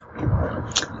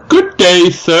day,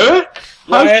 sir.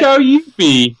 How What? shall you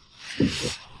be?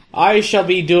 I shall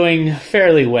be doing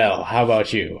fairly well. How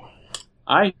about you?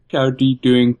 I shall be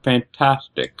doing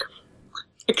fantastic.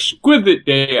 Exquisite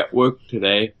day at work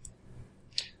today.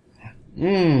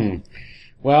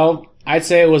 Well, I'd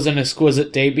say it was an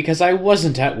exquisite day because I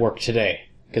wasn't at work today.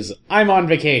 Because I'm on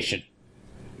vacation.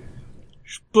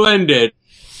 Splendid.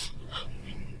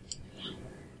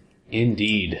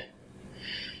 Indeed.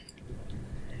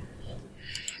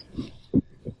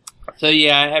 So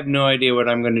yeah, I have no idea what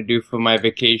I'm going to do for my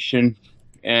vacation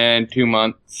in 2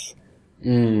 months.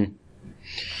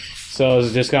 So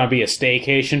is it just going to be a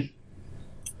staycation?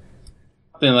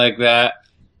 Something like that.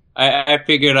 I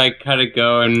figured I'd kind of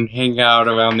go and hang out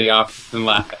around the office and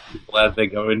laugh at people as they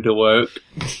go into work.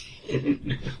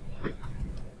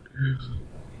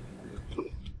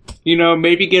 You know,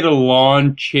 maybe get a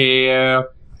lawn chair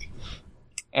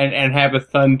and have a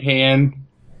suntan.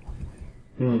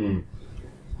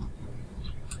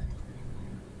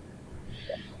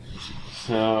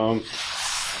 So,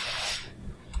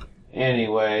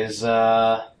 anyways,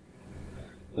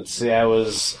 let's see, I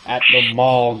was at the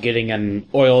mall getting an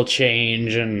oil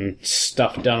change and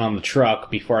stuff done on the truck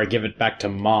before I give it back to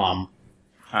Mom.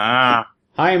 Ah.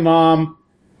 Hi, Mom.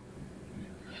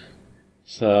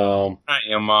 So, Not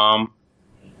your mom.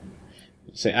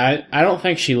 see, I don't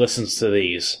think she listens to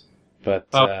these, but,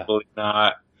 Probably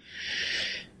not.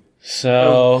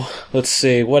 so, let's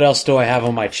see, what else do I have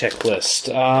on my checklist?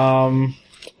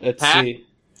 Let's see.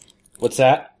 What's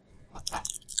that?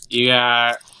 You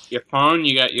got your phone,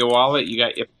 you got your wallet, you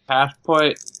got your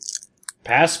passport.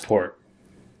 Passport.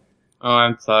 Oh,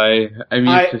 I'm sorry.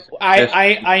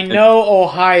 I know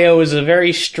Ohio is a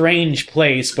very strange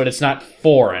place, but it's not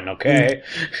foreign, okay?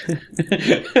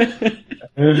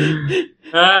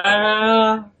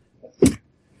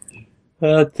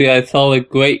 Let's see, I saw a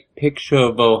great picture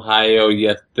of Ohio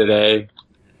yesterday.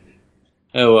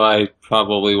 Oh, I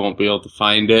probably won't be able to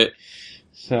find it.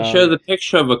 It shows a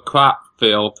picture of a crop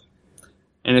field.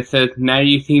 And it says, now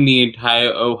you see the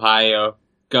entire Ohio.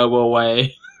 Go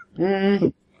away.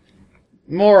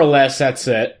 More or less, that's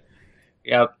it.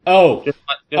 Yep. Oh, Just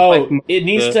like it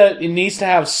needs to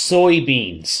have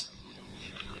soybeans.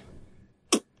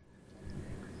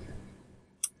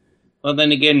 Well,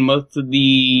 then again, most of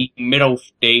the middle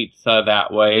states are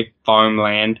that way.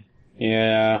 Farmland.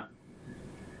 Yeah.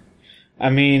 I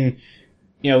mean,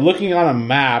 looking on a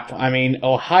map, I mean,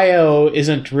 Ohio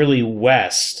isn't really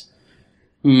west.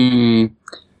 I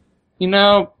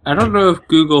don't know if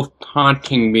Google's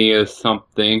taunting me or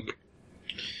something.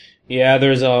 Yeah,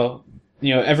 there's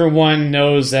everyone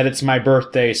knows that it's my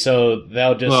birthday, so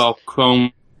they'll just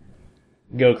Chrome.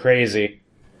 go crazy.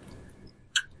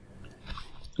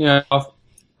 Yeah, I'll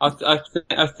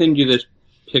send you this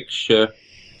picture.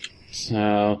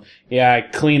 So, yeah, I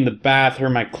cleaned the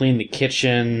bathroom, I cleaned the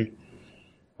kitchen.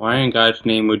 Why in God's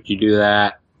name would you do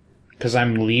that? Because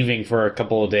I'm leaving for a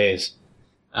couple of days.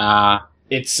 Ah.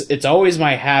 It's always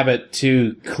my habit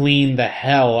to clean the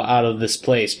hell out of this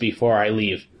place before I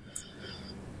leave.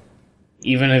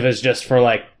 Even if it's just for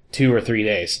like 2 or 3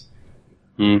 days.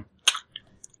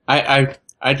 I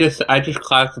just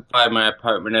classify my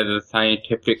apartment as a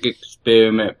scientific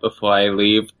experiment before I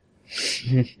leave.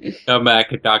 Come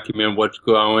back and document what's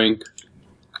growing.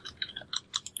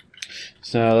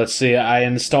 So let's see, I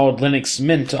installed Linux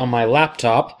Mint on my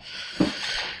laptop.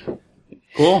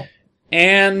 Cool.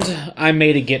 And I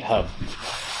made a GitHub.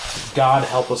 God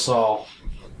help us all.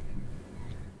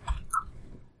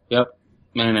 Yep.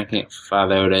 Man, I can't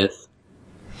follow this.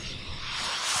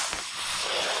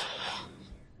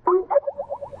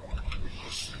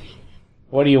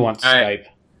 What do you want, Skype?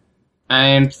 I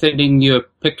am sending you a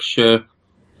picture.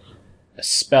 A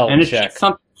spell and check. It's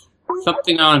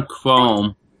something on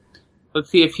Chrome. Let's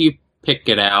see if you pick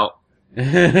it out.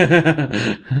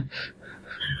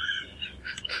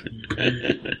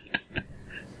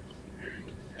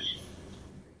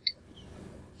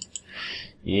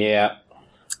 Yeah.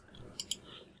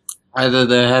 Either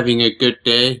they're having a good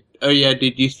day. Oh yeah,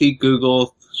 did you see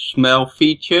Google's smell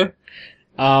feature?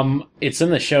 It's in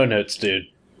the show notes, dude.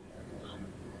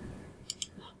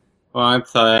 Oh, I'm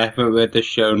sorry, I haven't read the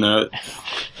show notes.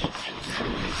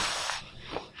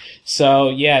 So,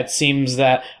 yeah, it seems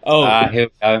that... Here we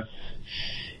go.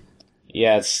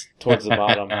 Yeah, it's towards the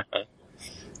bottom.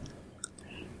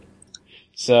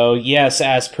 So, yes,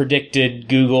 as predicted,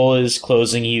 Google is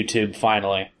closing YouTube,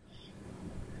 finally.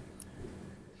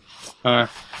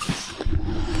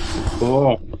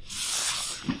 Cool.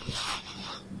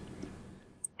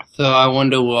 So I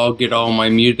wonder where I'll get all my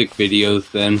music videos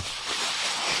then.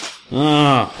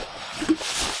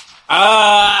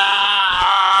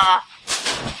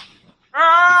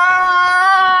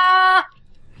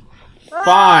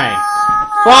 Fine.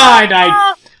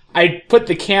 I put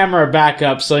the camera back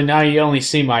up, so now you only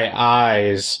see my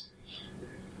eyes.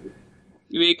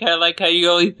 You mean kind of like how you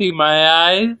only see my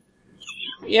eyes?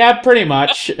 Yeah, pretty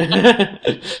much.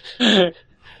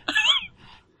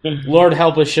 Lord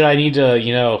help us, should I need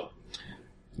to,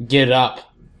 get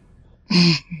up.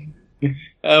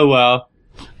 Oh well.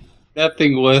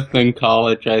 Nothing worse than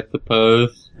college, I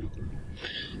suppose.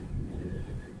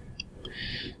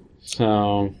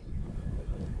 So...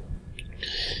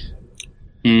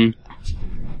 A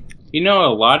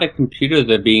lot of computers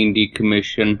are being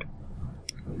decommissioned.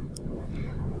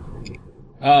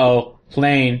 Uh-oh.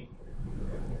 Plane.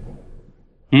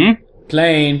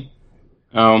 Plane.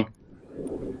 Oh.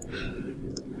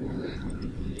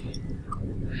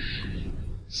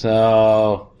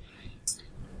 So...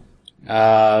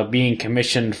 being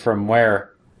commissioned from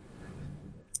where?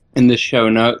 In the show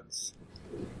notes.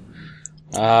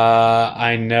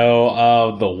 I know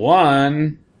of the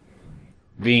one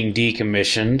being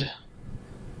decommissioned.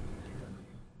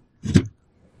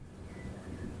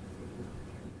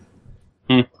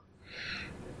 Let's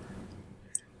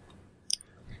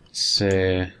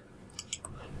see.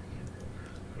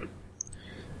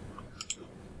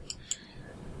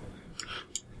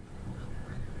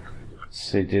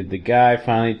 Did the guy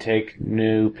finally take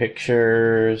new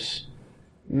pictures?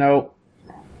 Nope.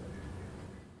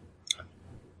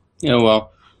 Yeah,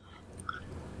 well.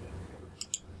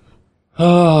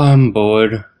 Oh, I'm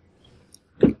bored.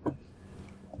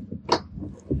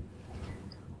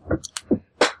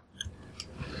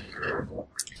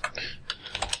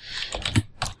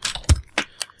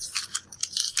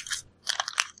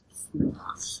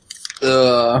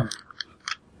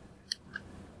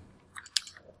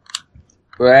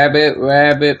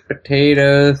 Rabbit,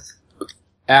 potatoes,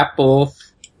 apples.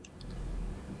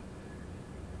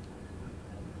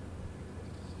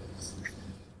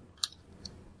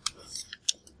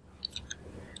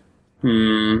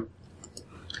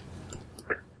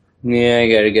 Yeah, I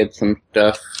gotta get some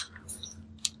stuff.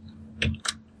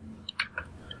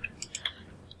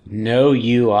 No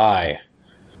UI.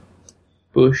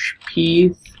 Bush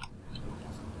peas?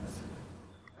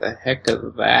 The heck is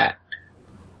that?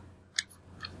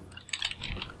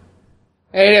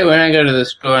 I hate it when I go to the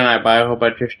store and I buy a whole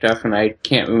bunch of stuff and I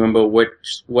can't remember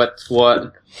what's what.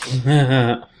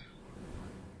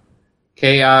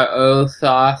 KRO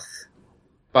sauce.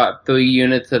 Bought 3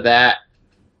 units of that.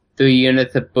 3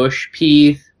 units of bush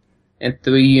peas. And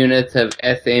 3 units of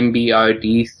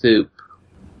SMBRD soup.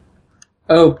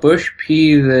 Oh, bush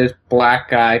peas is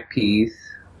black eye peas.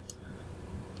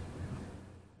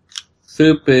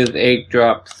 Soup is egg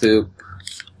drop soup.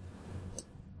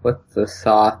 What's the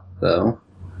sauce, though?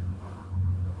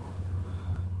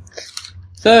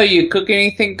 So, you cook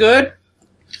anything good?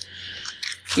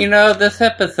 This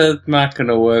episode's not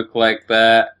gonna work like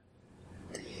that.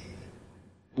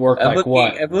 What? I'm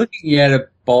looking at a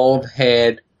bald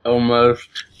head, almost.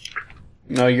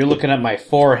 No, you're looking at my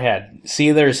forehead.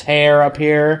 See, there's hair up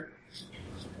here?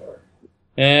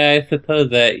 Yeah, I suppose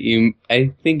that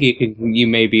I think you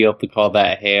may be able to call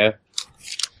that hair.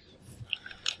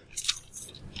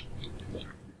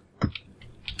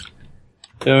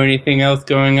 So anything else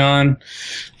going on?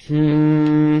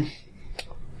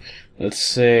 Let's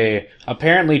see.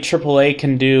 Apparently AAA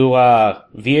can do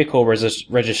vehicle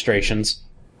registrations.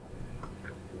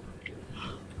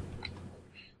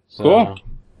 Cool.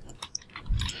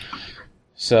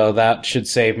 So that should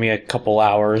save me a couple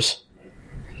hours.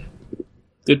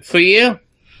 Good for you.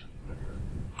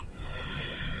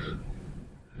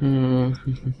 So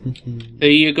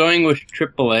you're going with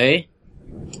AAA?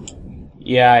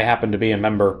 Yeah, I happen to be a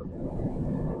member.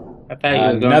 I thought you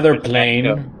were going another with plane.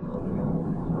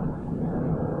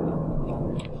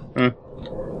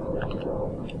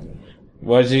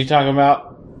 What is he talking about?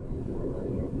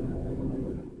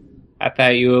 I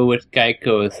thought you were with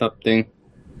Geico or something.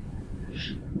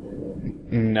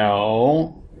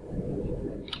 No.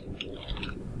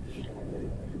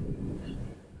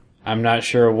 I'm not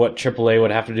sure what AAA would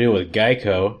have to do with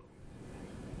Geico.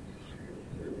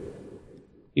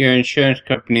 Your insurance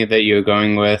company that you're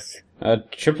going with.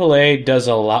 AAA does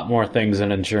a lot more things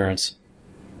than insurance.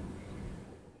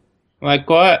 Like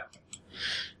what?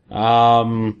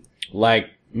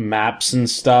 Like maps and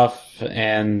stuff,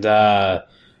 and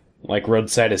like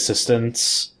roadside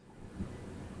assistance.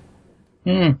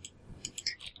 I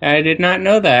did not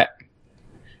know that.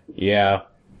 Yeah.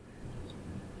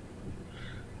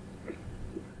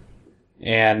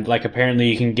 And like apparently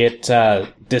you can get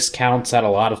discounts at a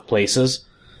lot of places.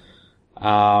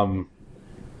 So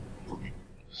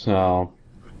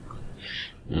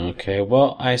Okay,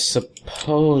 well, I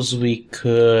suppose we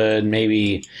could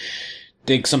maybe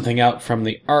dig something out from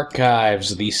the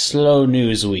archives of the Slow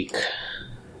News Week.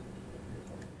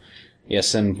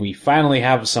 Yes, and we finally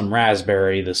have some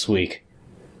raspberry this week.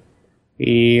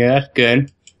 Yeah, that's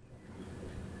good.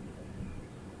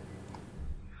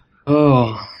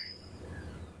 Oh.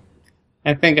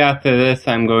 I think after this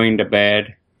I'm going to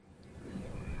bed.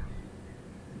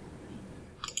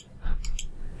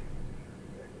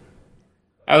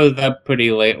 I was up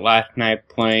pretty late last night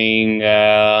playing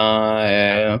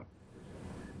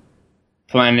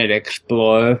Planet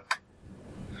Explorer.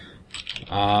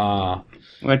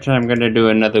 Which I'm going to do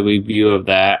another review of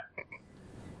that.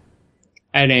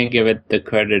 I didn't give it the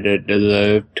credit it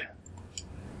deserved.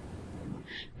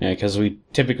 Yeah, because we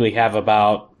typically have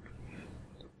about...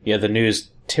 Yeah, the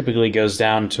news typically goes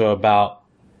down to about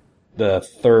the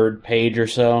third page or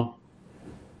so.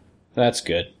 That's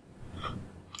good.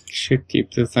 Should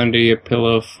keep this under your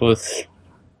pillow for this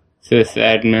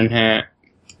admin hat.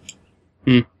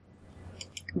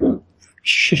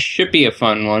 Should be a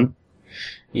fun one.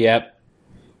 Yep.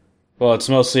 Well, it's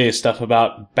mostly stuff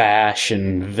about Bash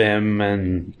and Vim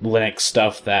and Linux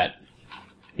stuff that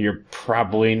you're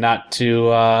probably not too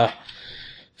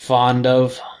fond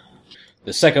of.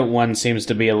 The second one seems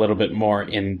to be a little bit more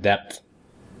in-depth.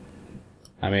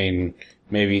 I mean,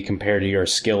 maybe compared to your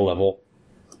skill level.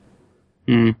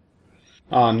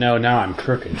 Oh no, now I'm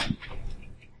crooked.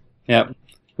 Yep.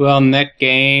 Well, net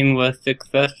gain was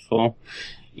successful.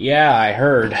 Yeah, I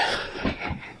heard.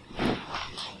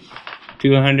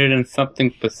 200 and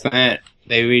something %.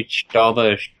 They reached all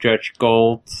the stretch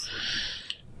goals.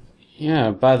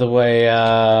 Yeah, by the way,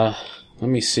 let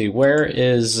me see. Where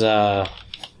is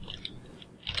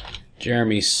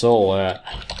Jeremy Soule at?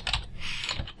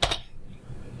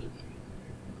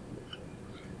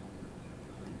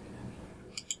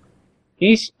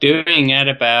 He's doing at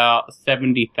about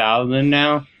 70,000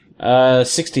 now.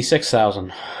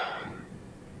 66,000.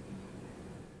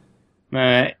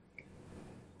 Alright.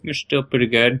 You're still pretty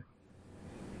good.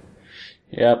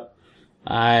 Yep.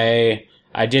 I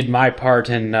did my part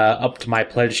and upped my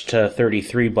pledge to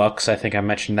 $33. I think I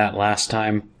mentioned that last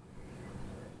time.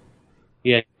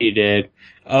 Yeah, you did.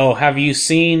 Oh, have you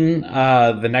seen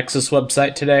the Nexus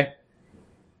website today?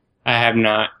 I have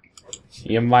not.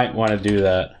 You might want to do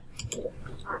that.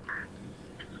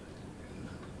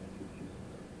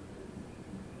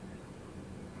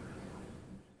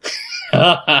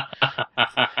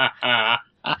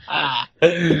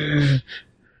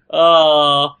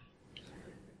 Oh,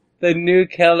 the new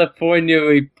California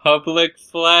Republic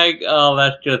flag. Oh,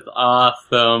 that's just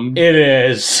awesome. It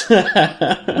is.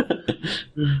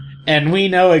 And we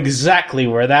know exactly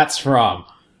where that's from.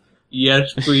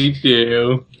 Yes, we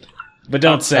do. But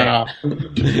don't say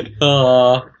it.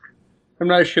 I'm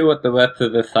not sure what the rest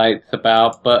of the site's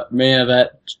about, but man,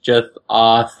 that's just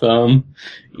awesome.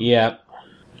 Yep.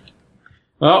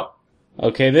 Well,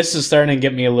 okay, this is starting to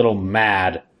get me a little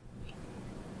mad.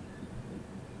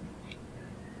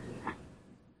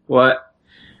 what?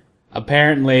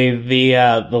 Apparently,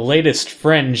 the latest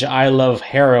Fringe "I Love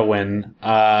Heroin"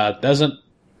 doesn't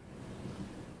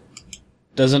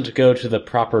go to the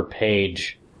proper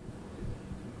page.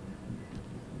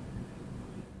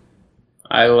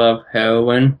 I love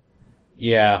heroin.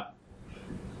 Yeah.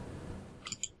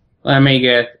 Let me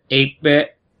guess,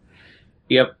 8-bit?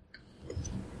 Yep.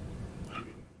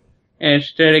 And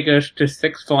instead it goes to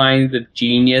 6 lines of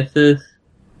geniuses.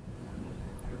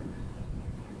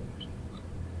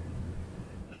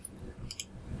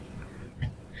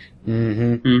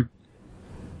 Mm-hmm.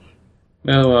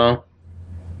 Oh well.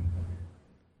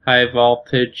 High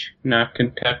voltage, not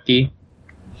Kentucky.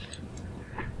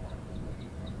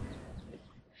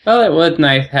 Well, it was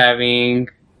nice having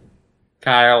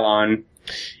Kyle on.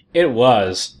 It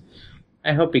was.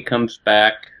 I hope he comes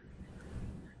back.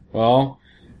 Well,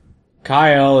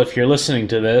 Kyle, if you're listening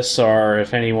to this, or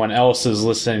if anyone else is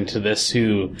listening to this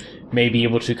who may be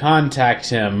able to contact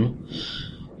him,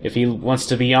 if he wants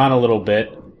to be on a little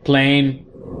bit, plain.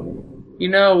 You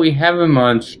know, we have him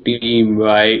on Steam,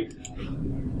 right?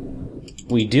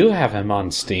 We do have him on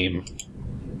Steam.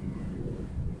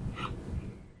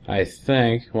 I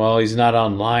think. Well, he's not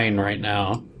online right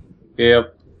now.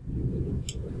 Yep.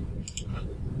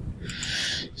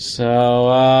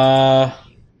 So,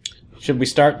 should we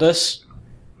start this?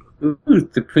 Ooh,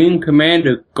 Supreme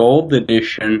Commander Gold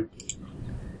Edition.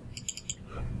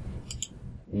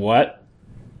 What?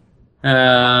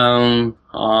 On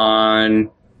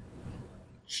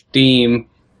Steam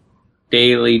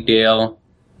Daily Deal.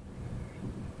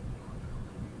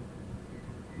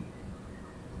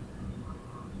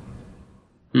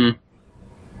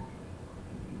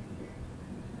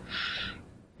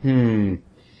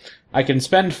 I can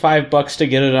spend $5 to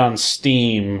get it on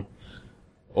Steam,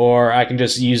 or I can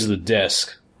just use the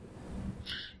disc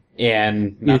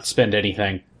and not spend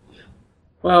anything.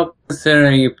 Well,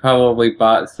 considering you probably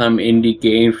bought some indie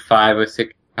game 5 or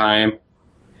 6 times.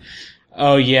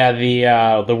 Oh yeah,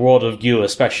 the World of You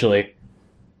especially.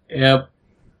 Yep.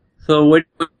 So what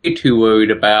are you too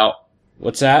worried about?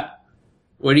 What's that?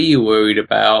 What are you worried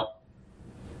about?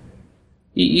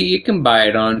 You can buy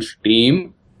it on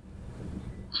Steam.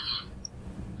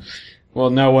 Well,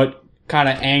 no, what kind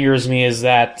of angers me is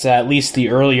that at least the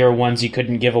earlier ones you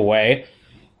couldn't give away.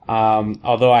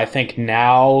 Although I think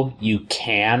now you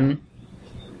can.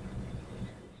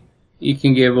 You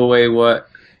can give away what?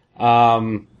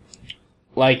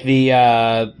 Like the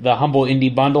humble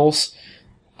indie bundles,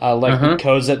 the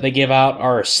codes that they give out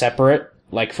are separate,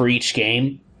 like for each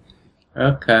game.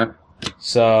 Okay.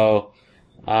 So,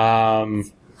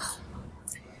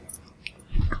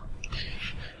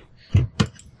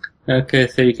 Okay,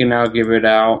 so you can now give it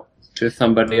out to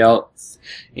somebody else.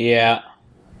 Yeah.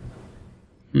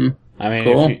 I mean,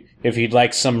 cool. if you'd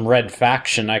like some Red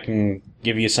Faction, I can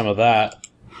give you some of that.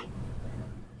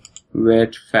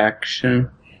 Red Faction?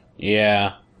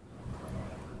 Yeah.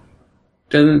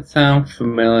 Doesn't sound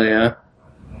familiar.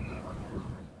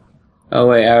 Oh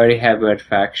wait, I already have Red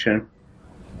Faction.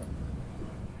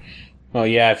 Well,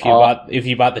 yeah, if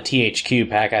you bought the THQ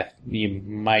pack, you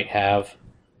might have.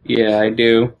 Yeah, I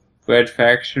do. Red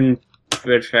Faction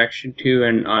 2,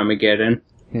 and Armageddon.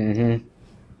 Mm-hmm.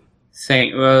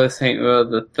 Saint Row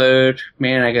the Third.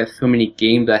 Man, I got so many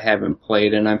games I haven't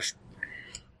played, and I've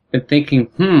been thinking,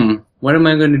 what am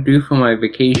I going to do for my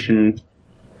vacation?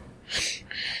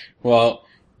 Well,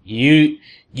 you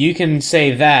can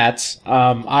say that.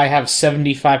 I have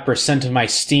 75% of my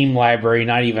Steam library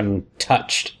not even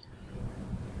touched.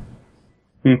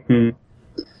 I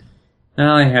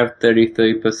only have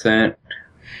 33%.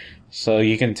 So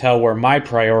you can tell where my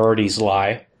priorities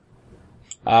lie.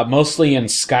 Mostly in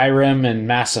Skyrim and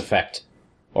Mass Effect.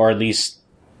 Or at least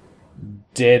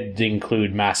did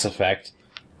include Mass Effect.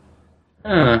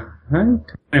 I'm kind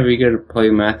of eager to play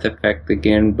Mass Effect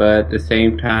again, but at the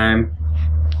same time,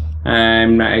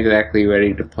 I'm not exactly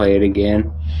ready to play it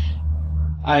again.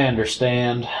 I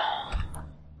understand.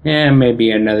 Yeah,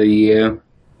 maybe another year.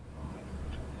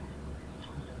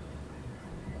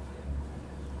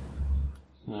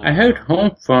 I heard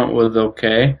Homefront was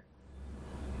okay.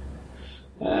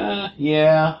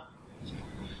 Yeah.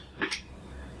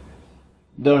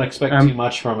 Don't expect too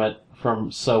much from it, from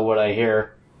what I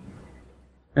hear.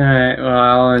 Alright, well,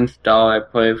 I'll install it,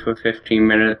 play it for 15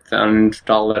 minutes,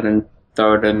 uninstall it, and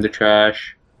throw it in the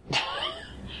trash.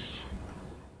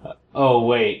 Oh,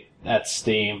 wait, that's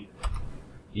Steam.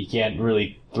 You can't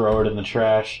really throw it in the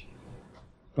trash.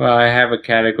 Well, I have a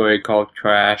category called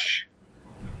trash.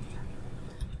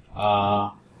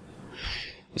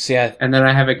 See, and then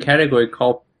I have a category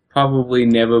called probably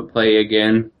never play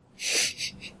again.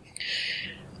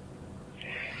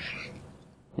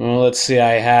 Well, let's see,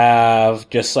 I have,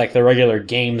 just like the regular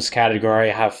games category,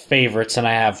 I have favorites and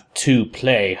I have to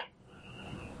play.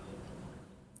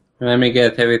 Let me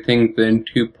guess, everything's been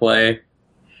to play.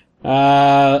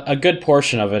 A good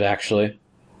portion of it, actually.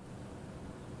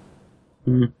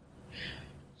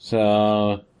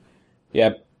 So,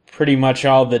 yeah, pretty much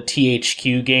all the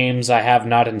THQ games I have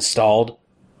not installed.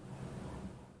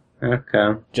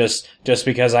 Okay. Just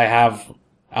because I have,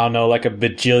 I don't know, like a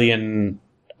bajillion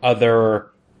other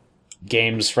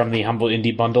games from the Humble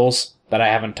Indie bundles that I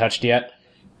haven't touched yet.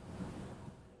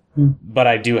 But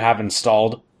I do have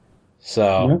installed.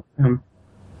 So.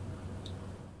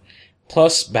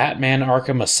 Plus Batman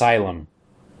Arkham Asylum.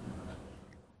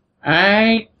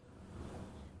 I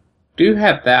do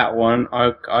have that one,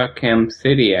 Arkham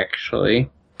City, actually.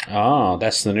 Oh,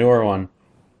 that's the newer one.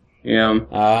 Yeah.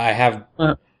 I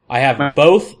have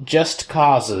both Just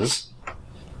Causes.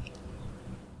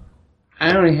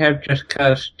 I only have Just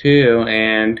Cause 2,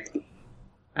 and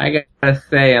I gotta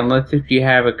say, unless if you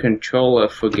have a controller,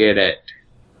 forget it.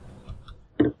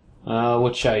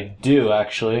 Which I do,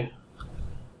 actually.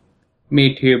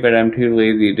 Me too, but I'm too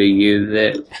lazy to use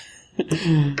it.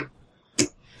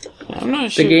 I'm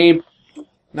not sure.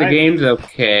 The game's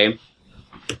okay.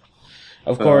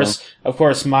 Of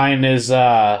course, mine is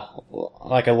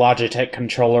like a Logitech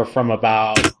controller from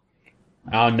about,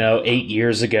 I don't know, 8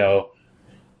 years ago.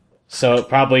 So it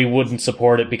probably wouldn't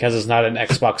support it because it's not an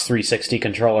Xbox 360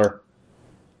 controller.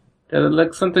 Does it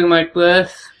look something like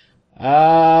this?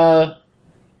 Yeah,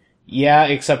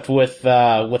 except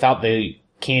without the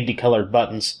candy-colored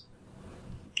buttons.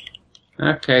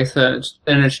 Okay, so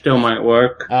then it still might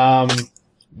work.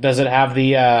 Does it have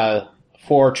the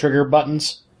 4 trigger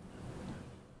buttons?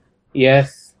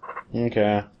 Yes.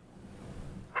 Okay.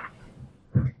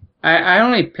 I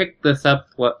only picked this up,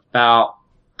 about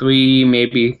 3,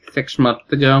 maybe 6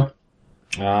 months ago.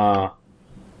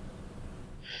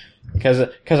 Because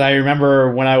I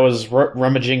remember when I was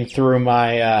rummaging through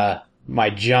my my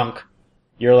junk,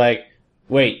 you're like,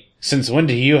 wait, since when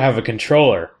do you have a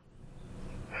controller?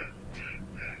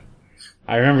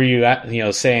 I remember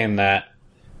you saying that.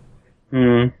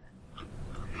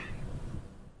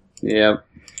 Yep.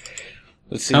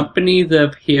 Let's see. Companies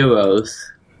of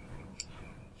Heroes.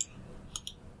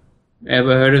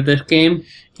 Ever heard of this game?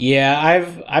 Yeah,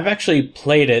 I've actually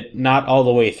played it, not all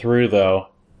the way through though.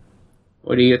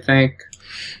 What do you think?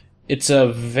 It's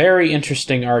a very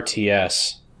interesting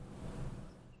RTS.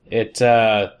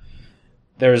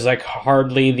 There's like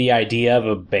hardly the idea of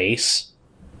a base.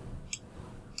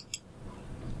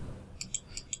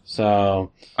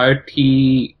 So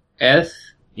RTS?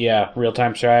 Yeah,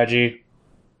 real-time strategy.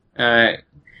 Cause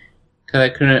I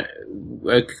couldn't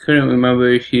remember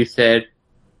if you said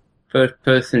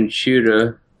first-person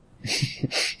shooter.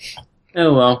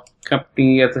 Oh well.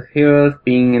 Company of the Heroes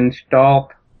being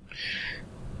installed.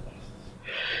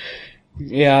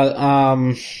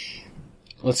 Yeah,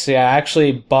 let's see, I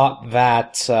actually bought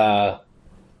that, I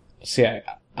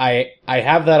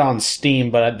have that on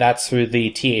Steam, but that's through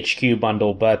the THQ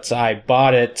bundle, but I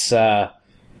bought it,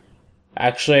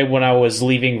 actually when I was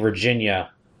leaving Virginia,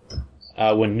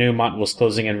 when Newmont was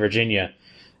closing in Virginia.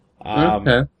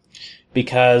 Okay.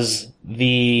 Because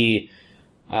the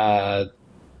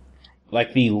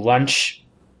lunch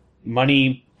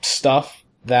money stuff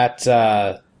that,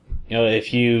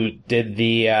 if you did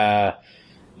the,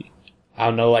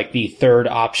 the third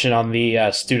option on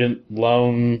the student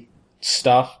loan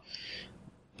stuff,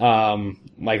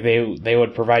 they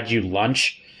would provide you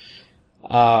lunch.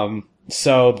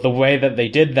 So the way that they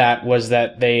did that was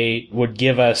that they would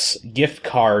give us gift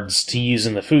cards to use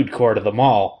in the food court of the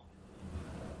mall.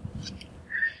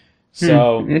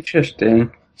 So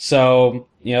interesting. So,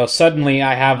 suddenly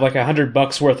I have like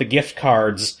 $100 worth of gift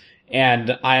cards,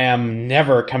 and I am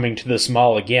never coming to this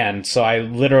mall again, so I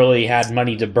literally had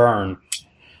money to burn.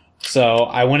 So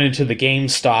I went into the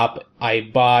GameStop, I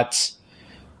bought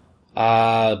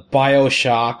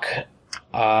BioShock,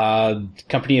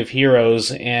 Company of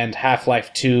Heroes, and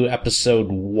Half-Life 2 Episode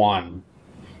 1.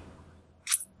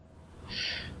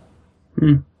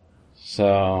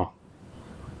 So...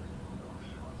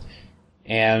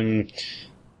 And,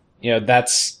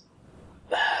 let's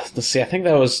see, I think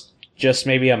that was just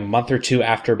maybe a month or two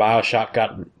after BioShock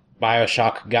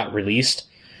got released.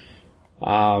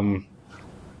 And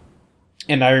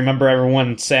I remember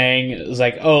everyone saying, it was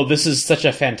like, oh, this is such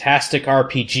a fantastic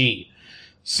RPG.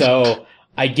 So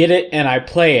I get it and I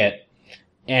play it,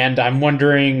 and I'm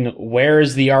wondering, where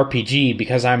is the RPG?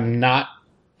 Because I'm not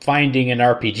finding an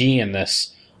RPG in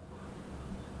this.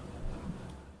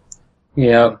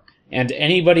 Yeah. And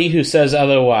anybody who says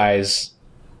otherwise,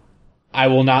 I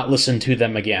will not listen to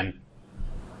them again.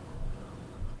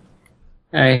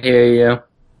 I hear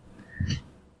you.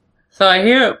 So I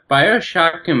hear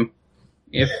BioShock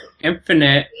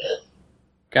Infinite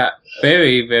got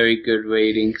very, very good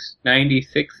ratings.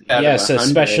 96 out of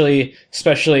 100.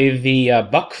 especially the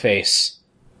Buckface.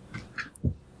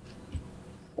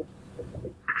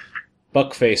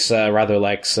 Buckface rather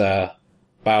likes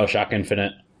BioShock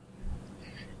Infinite.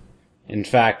 In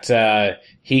fact,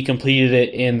 he completed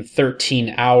it in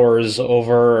 13 hours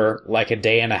over like a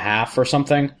day and a half or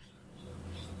something.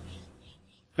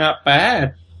 Not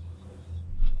bad.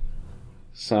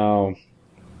 So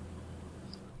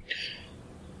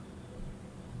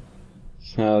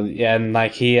yeah, and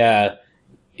like he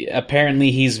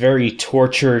apparently he's very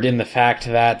tortured in the fact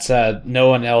that no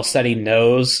one else that he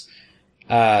knows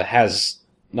has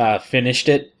finished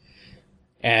it.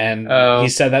 And he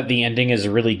said that the ending is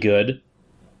really good.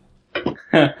 He's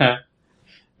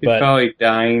probably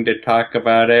dying to talk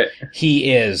about it.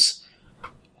 He is.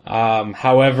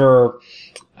 However,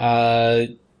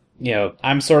 I'm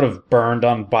sort of burned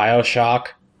on BioShock.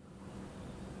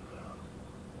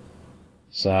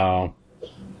 So.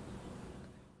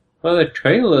 Well, the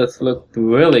trailers looked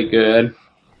really good.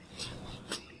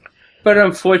 But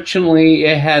unfortunately,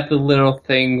 it had the little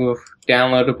thing with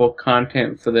downloadable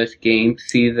content for this game,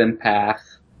 Season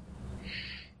Pass.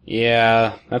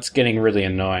 Yeah, that's getting really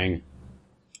annoying.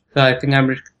 So I think I'm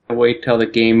just gonna wait till the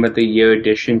Game of the Year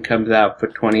edition comes out for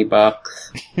 $20.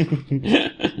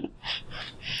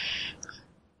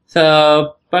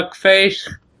 So, Buckface,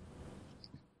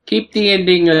 keep the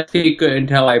ending a secret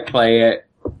until I play it.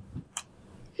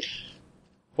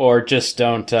 Or just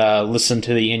don't listen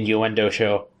to the Innuendo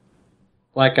show.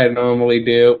 like I normally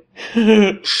do.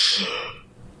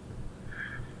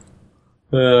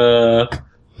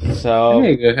 So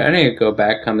I need to go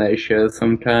back on that show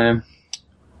sometime.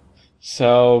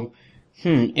 So,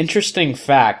 interesting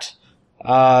fact.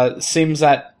 Seems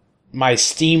that my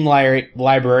Steam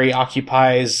library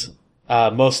occupies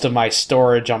most of my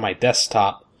storage on my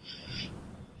desktop.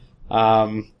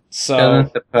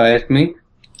 Doesn't surprise me.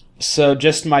 So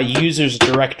just my users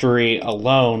directory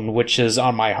alone, which is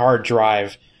on my hard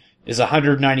drive, is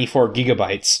 194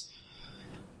 gigabytes.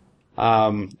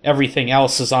 Everything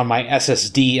else is on my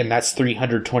SSD, and that's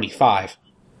 325.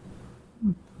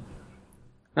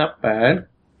 Not bad.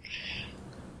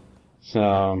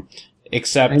 So,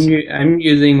 except I'm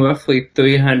using roughly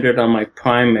 300 on my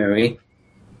primary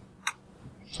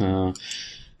for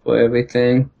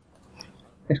everything.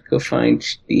 Let's go find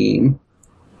Steam.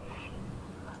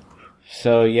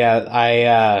 So yeah,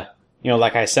 I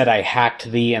like I said, I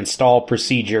hacked the install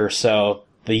procedure, so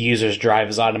the users drive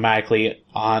is automatically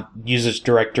on users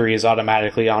directory is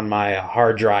automatically on my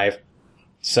hard drive,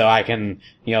 so I can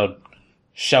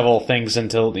shovel things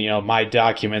into my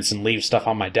documents and leave stuff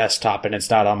on my desktop, and it's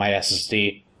not on my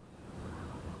SSD.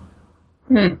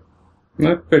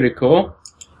 That's pretty cool.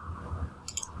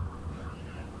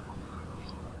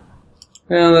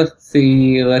 Well, let's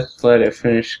see. Let's let it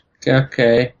finish.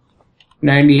 Okay.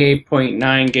 98.9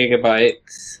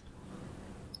 gigabytes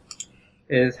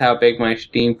is how big my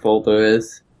Steam folder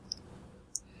is.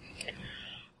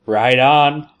 Right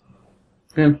on.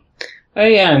 Oh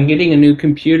yeah, I'm getting a new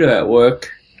computer at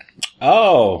work.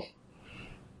 Oh.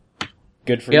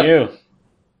 Good for you.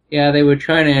 Yeah, they were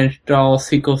trying to install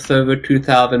SQL Server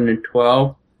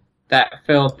 2012. That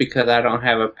failed because I don't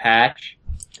have a patch.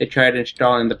 They tried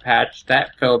installing the patch.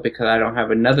 That failed because I don't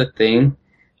have another thing.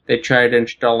 They tried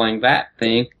installing that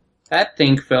thing. That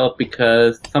thing failed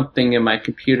because something in my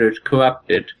computer is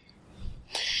corrupted.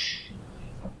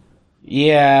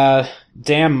 Yeah,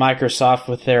 damn Microsoft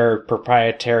with their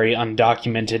proprietary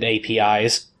undocumented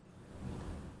APIs.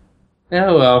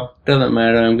 Oh well, doesn't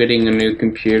matter. I'm getting a new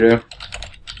computer.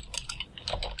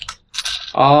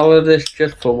 All of this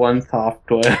just for one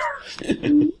software.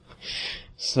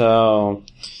 So,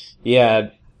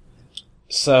 yeah.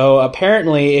 So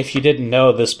apparently, if you didn't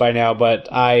know this by now, but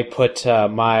I put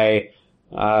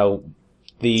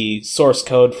the source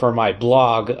code for my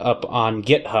blog up on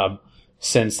GitHub,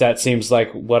 since that seems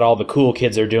like what all the cool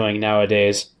kids are doing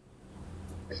nowadays.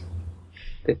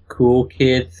 The cool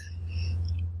kids?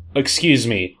 Excuse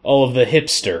me, all of the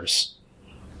hipsters.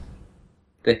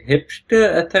 The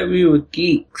hipster? I thought we were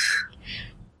geeks.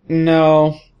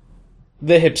 No,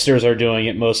 the hipsters are doing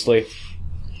it mostly.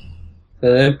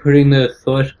 So they're putting the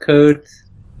source codes?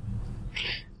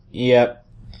 Yep.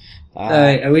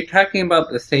 Are we talking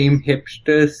about the same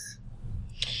hipsters?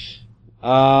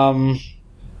 The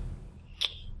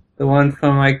one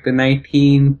from like the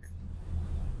 1980s?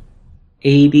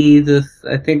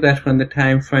 I think that's when the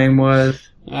time frame was.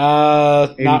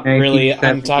 Not really.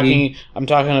 I'm talking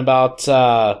about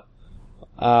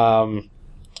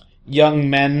young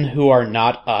men who are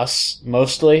not us,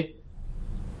 mostly.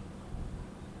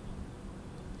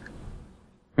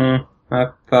 I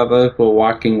thought those were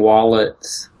walking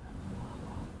wallets.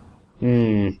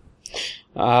 Think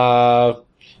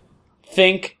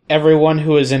everyone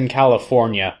who is in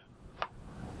California.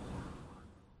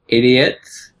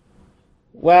 Idiots?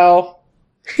 Well,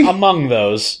 among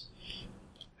those.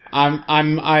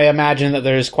 I imagine that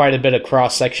there's quite a bit of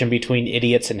cross-section between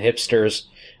idiots and hipsters.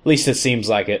 At least it seems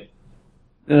like it.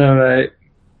 Alright.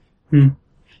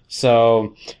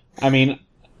 So, I mean,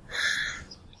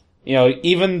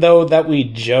 even though that we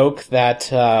joke that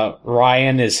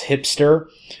Ryan is hipster,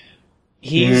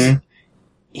 he's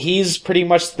pretty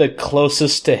much the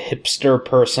closest to hipster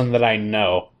person that I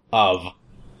know of.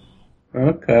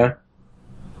 Okay.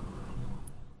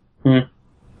 Man,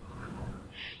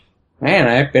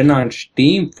 I've been on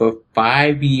Steam for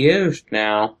 5 years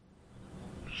now.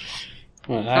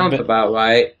 Well, sounds about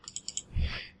right.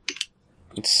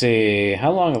 Let's see,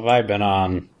 how long have I been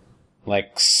on?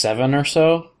 Like 7 or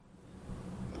so?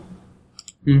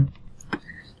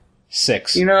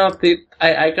 6.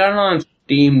 I got on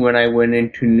Steam when I went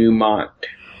into Newmont.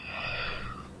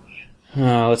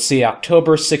 Let's see,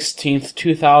 October 16th,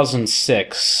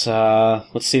 2006.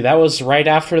 Let's see, that was right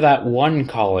after that one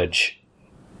college.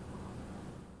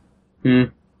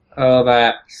 Oh,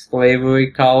 that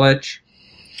slavery college?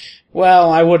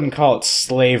 Well, I wouldn't call it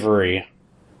slavery.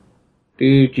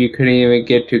 Dude, you couldn't even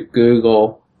get to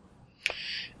Google.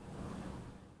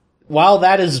 While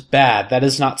that is bad, that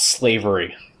is not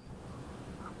slavery.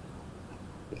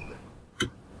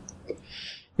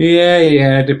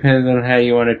 Yeah, depends on how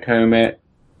you want to term it.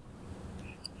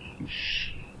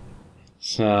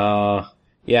 So,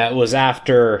 yeah, it was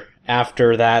after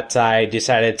that I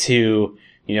decided to,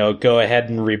 go ahead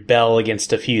and rebel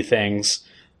against a few things.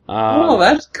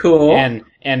 That's cool.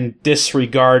 And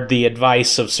disregard the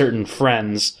advice of certain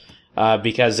friends,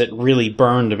 because it really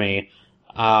burned me.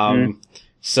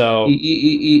 So...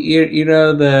 You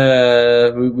know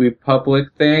the Republic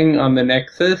thing on the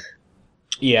Nexus?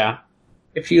 Yeah.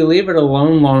 If you leave it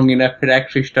alone long enough, it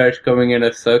actually starts going in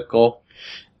a circle.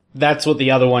 That's what the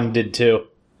other one did too.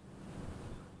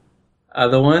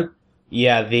 Other one?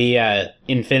 Yeah, the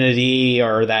infinity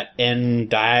or that N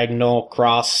diagonal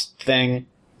cross thing.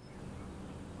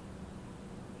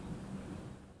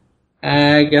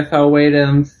 I guess I'll wait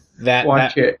and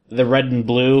watch it. The red and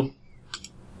blue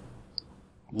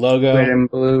logo. Red and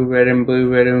blue, red and blue,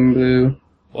 red and blue.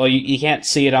 Well, you can't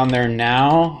see it on there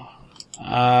now.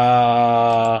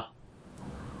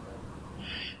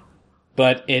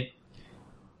 But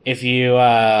if you,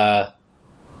 let's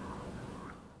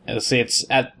see, it's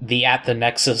at the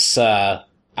Nexus,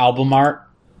 album art.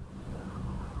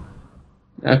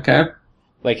 Okay.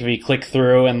 Like if you click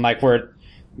through and like where,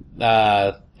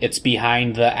 it's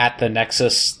behind the at the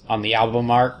Nexus on the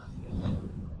album art,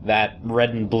 that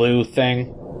red and blue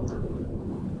thing.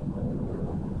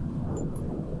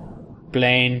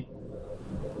 Plain.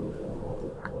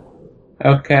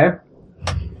 Okay.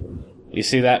 You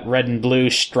see that red and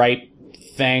blue stripe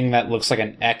thing that looks like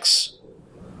an X?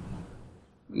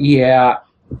 Yeah.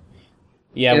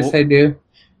 Yes, I do.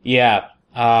 Yeah.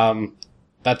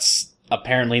 That's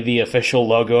apparently the official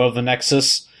logo of the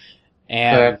Nexus.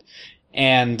 And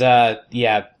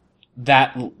yeah,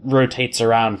 that rotates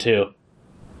around too.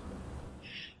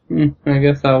 I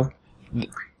guess I'll...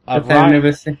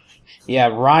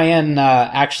 Ryan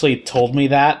actually told me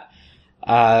that.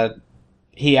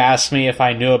 He asked me if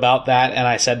I knew about that, and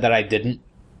I said that I didn't.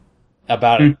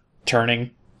 About it turning.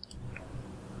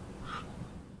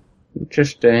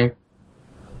 Interesting.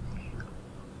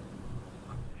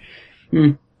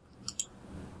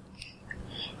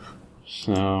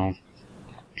 So...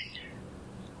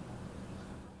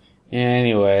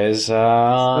 Anyways,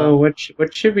 So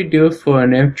what should we do for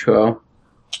an intro?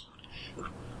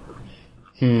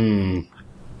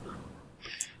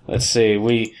 Let's see.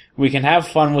 We can have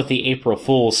fun with the April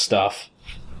Fool's stuff.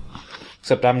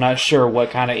 Except I'm not sure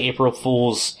what kind of April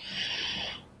Fool's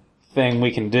thing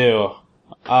we can do.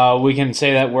 We can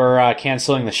say that we're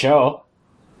canceling the show.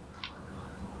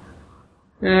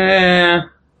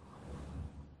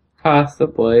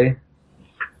 Possibly.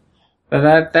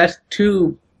 But that's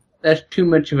too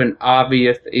much of an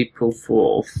obvious April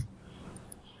Fool's.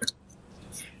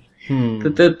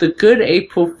 The good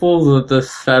April Fools are the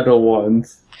subtle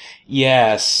ones.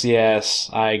 Yes,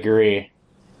 I agree.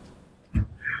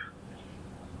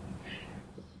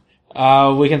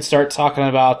 We can start talking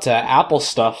about Apple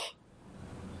stuff.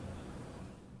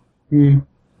 That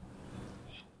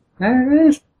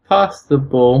is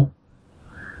possible.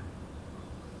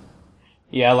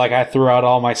 Yeah, like I threw out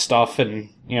all my stuff and,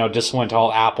 just went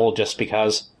all Apple just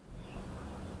because.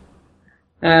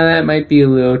 That might be a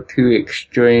little too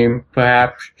extreme.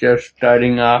 Perhaps just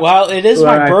starting off. Well, it is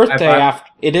my birthday.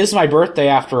 It is my birthday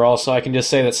after all, so I can just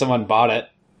say that someone bought it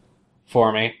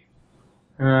for me.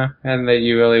 And that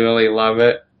you really, really love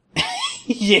it.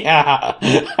 Yeah.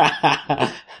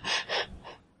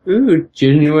 Ooh,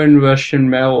 genuine Russian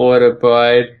mail order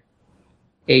bride.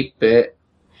 8-bit.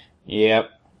 Yep.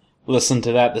 Listen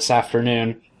to that this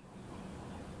afternoon.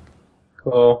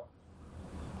 Cool.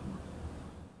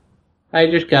 I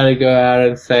just gotta go out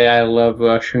and say I love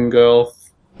Russian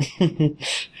girls.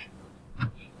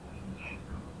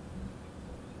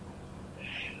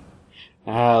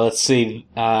 Let's see.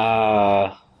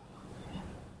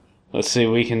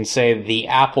 We can say the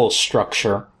Apple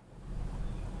structure.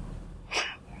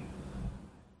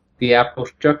 The Apple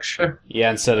structure?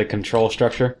 Yeah, instead of control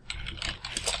structure.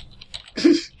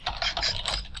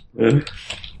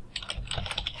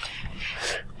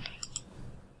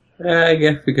 I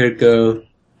guess we could go.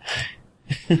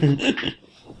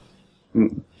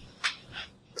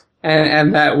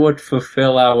 and that would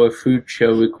fulfill our food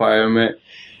show requirement.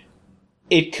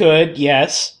 It could,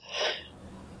 yes.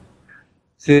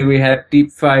 So we have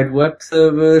deep fried web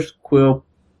servers, quill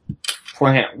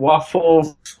plant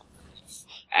waffles,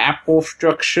 apple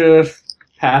structures,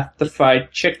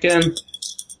 pacified chicken.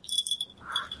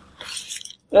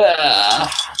 Gotta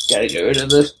get rid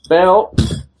of this belt.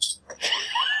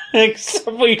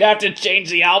 Except we'd have to change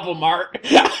the album art.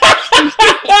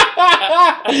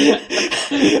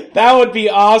 That would be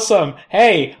awesome.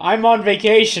 Hey, I'm on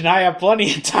vacation. I have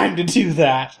plenty of time to do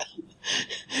that.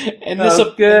 And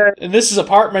this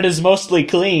apartment is mostly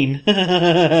clean.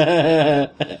 That's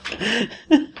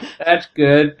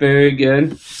good. Very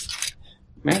good.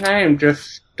 Man, I am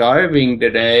just starving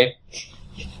today.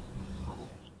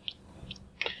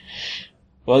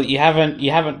 Well, you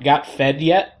haven't got fed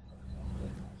yet?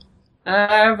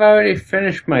 I've already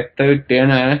finished my third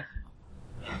dinner.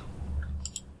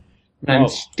 I'm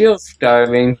still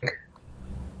starving.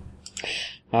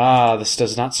 This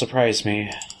does not surprise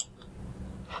me.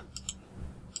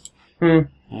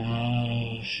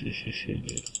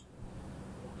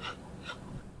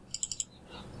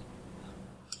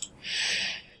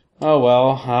 Oh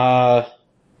well,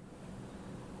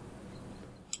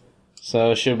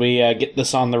 so should we get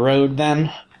this on the road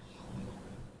then?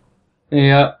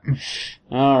 Yep.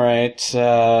 Alright,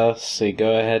 let's see,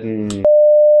 go ahead and...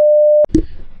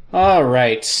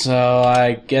 Alright, so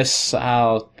I guess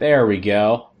there we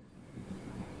go.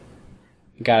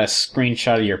 Got a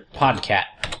screenshot of your podcat.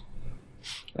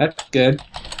 That's good.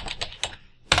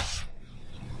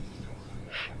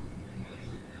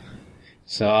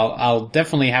 So I'll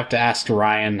definitely have to ask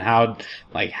Ryan how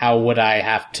would I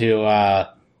have to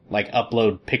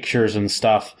upload pictures and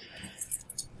stuff.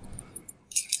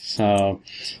 So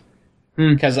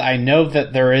because I know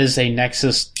that there is a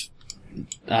Nexus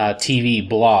TV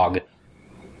blog.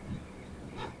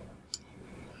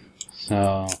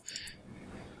 So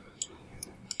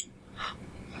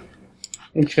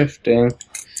interesting.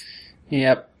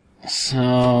 Yep.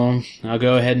 So I'll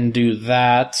go ahead and do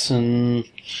that, and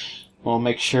we'll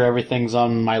make sure everything's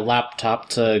on my laptop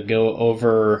to go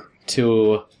over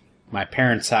to my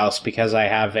parents' house because I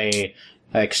have an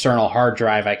external hard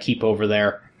drive I keep over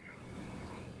there.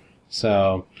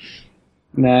 So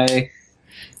nice.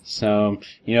 So,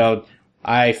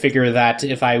 I figure that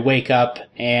if I wake up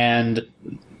and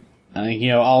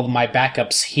all of my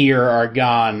backups here are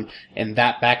gone, and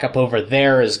that backup over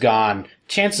there is gone,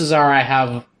 chances are I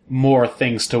have more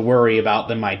things to worry about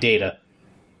than my data.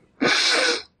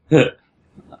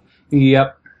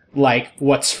 Yep. Like,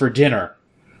 what's for dinner?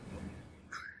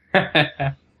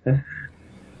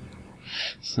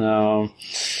 So,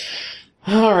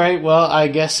 alright, well, I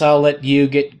guess I'll let you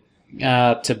get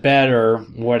to bed or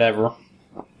whatever.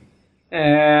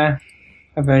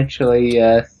 Eventually,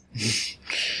 yes.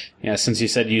 Yeah, since you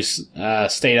said you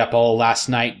stayed up all last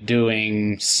night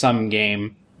doing some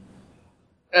game.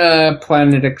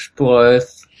 Planet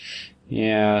Explorers.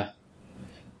 Yeah.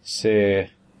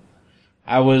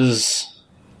 I was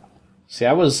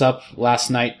up last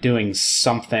night doing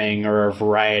something or a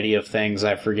variety of things.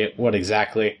 I forget what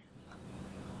exactly.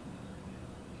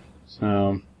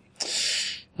 So,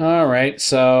 alright,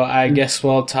 so I guess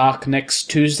we'll talk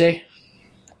next Tuesday?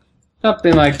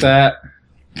 Something like that.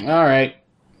 Alright.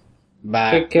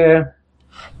 Bye. Take care.